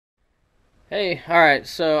Hey, alright,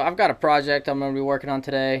 so I've got a project I'm going to be working on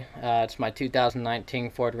today. It's my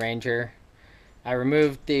 2019 Ford Ranger. I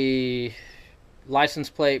removed the license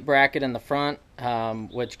plate bracket in the front,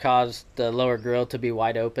 which caused the lower grille to be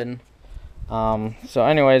wide open. So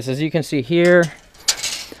anyways, as you can see here,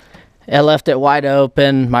 I left it wide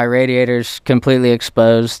open. My radiator's completely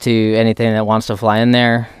exposed to anything that wants to fly in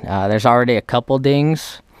there. There's already a couple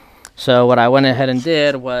dings. So what I went ahead and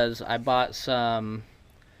did was I bought some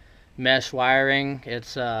mesh wiring.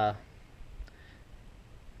 It's what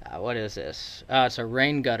is this? It's a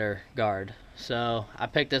rain gutter guard. So I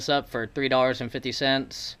picked this up for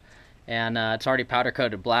 $3.50, and it's already powder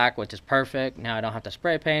coated black, which is perfect. Now I don't have to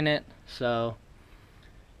spray paint it. So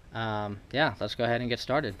yeah, let's go ahead and get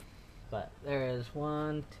started. But there is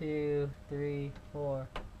 1, 2, 3, 4,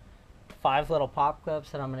 5 little pop clips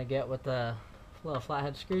that I'm gonna get with the little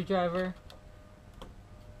flathead screwdriver.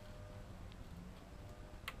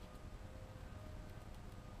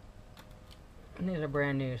 And these are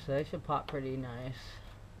brand new, so they should pop pretty nice.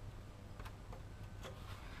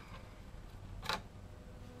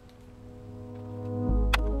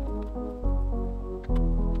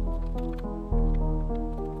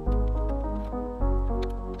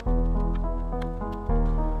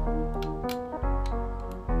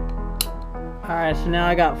 Alright, so now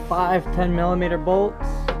I got 5 10mm bolts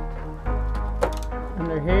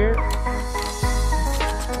under here.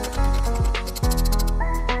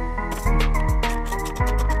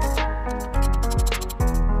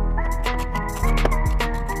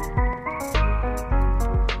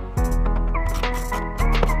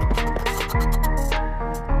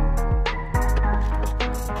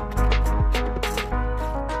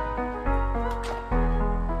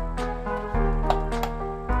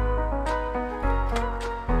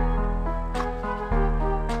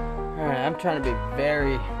 I'm trying to be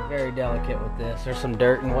very, very delicate with this. There's some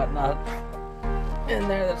dirt and whatnot in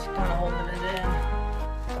there that's kind of holding it in.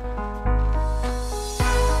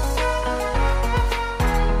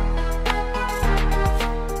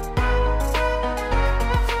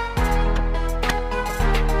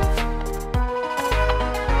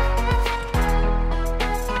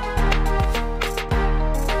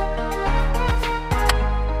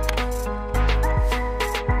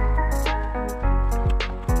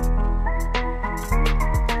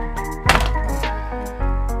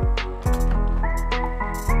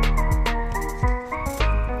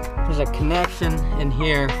 There's a connection in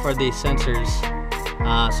here for these sensors.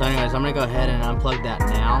 So anyways, I'm gonna go ahead and unplug that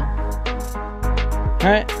now.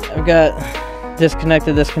 Alright, I've got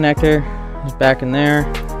disconnected this connector. It's back in there.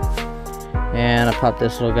 And I popped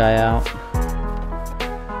this little guy out.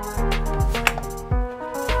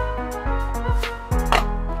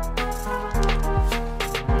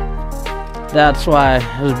 That's why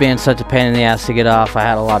it was being such a pain in the ass to get off. I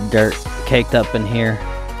had a lot of dirt caked up in here.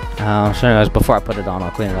 So anyways, before I put it on,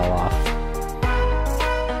 I'll clean it all off.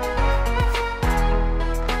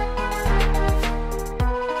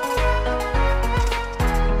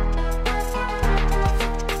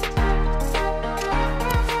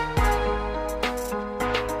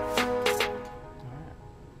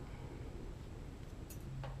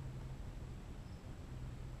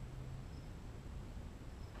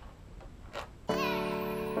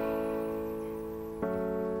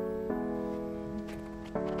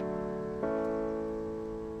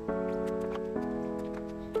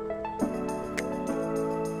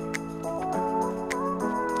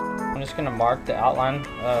 I'm just going to mark the outline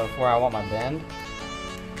of where I want my bend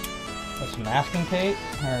with some masking tape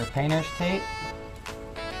or painter's tape.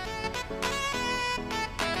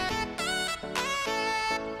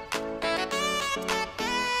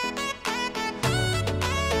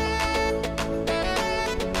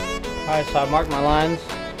 Alright, so I marked my lines.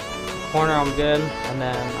 Corner I'm good, and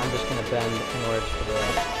then I'm just going to bend inwards for the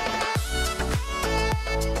rest.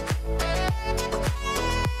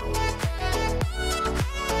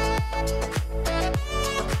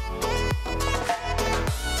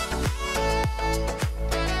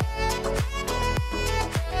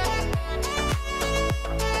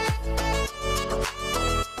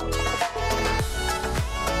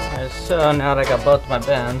 So now that I got both my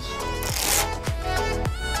bends,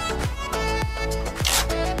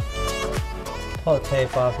 pull the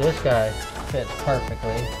tape off. This guy fits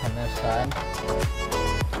perfectly on this side.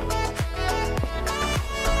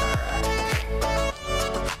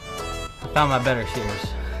 I found my better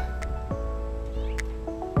shears.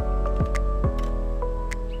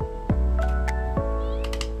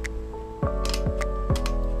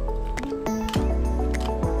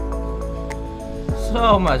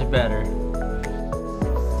 So much better.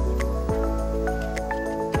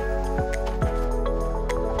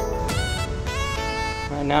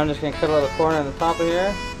 now I'm just going to cut a little corner on the top of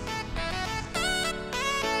here.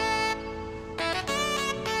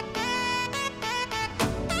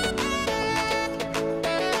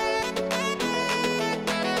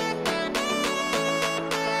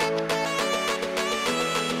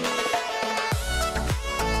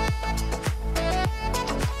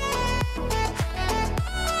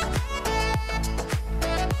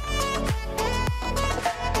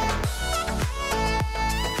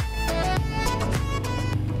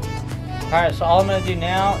 Alright, so all I'm going to do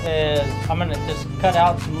now is I'm going to just cut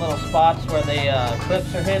out some little spots where the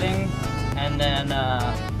clips are hitting, and then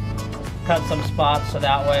cut some spots so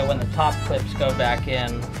that way when the top clips go back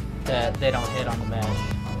in that they don't hit on the mesh.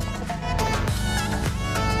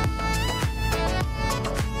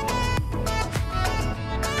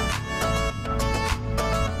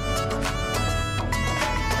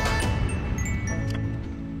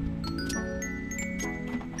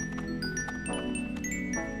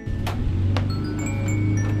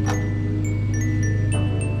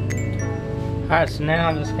 Alright, so now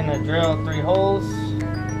I'm just going to drill 3 holes,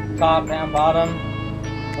 top and bottom,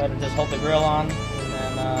 let it just hold the grill on, and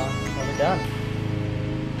then we'll be done.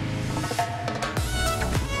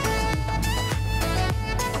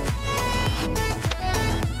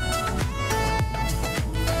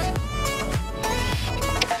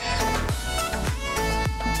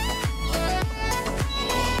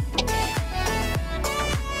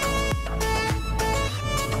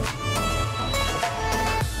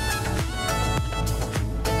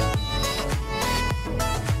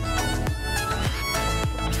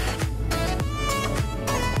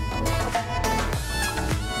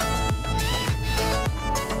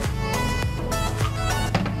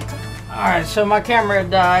 Alright, so my camera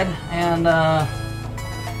had died, and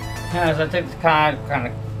as I took the kind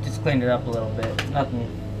of just cleaned it up a little bit. Nothing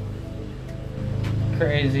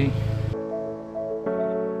crazy.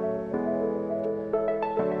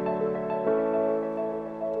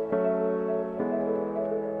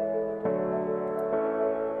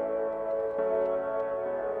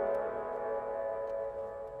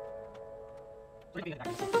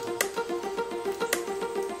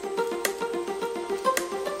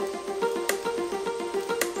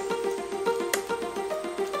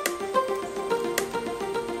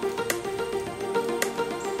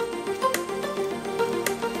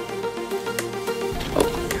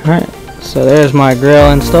 Alright, so there's my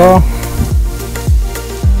grill install.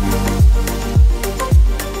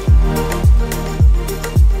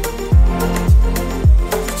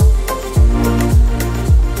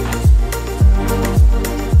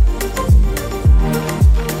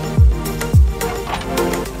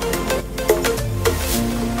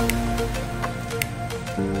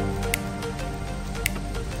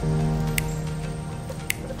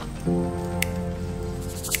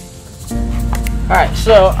 Alright,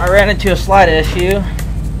 so I ran into a slight issue.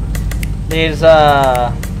 These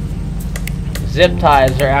zip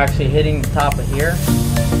ties are actually hitting the top of here.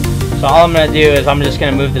 So all I'm going to do is I'm just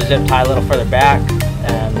going to move the zip tie a little further back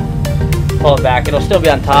and pull it back. It'll still be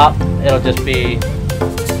on top. It'll just be in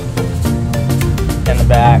the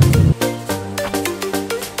back.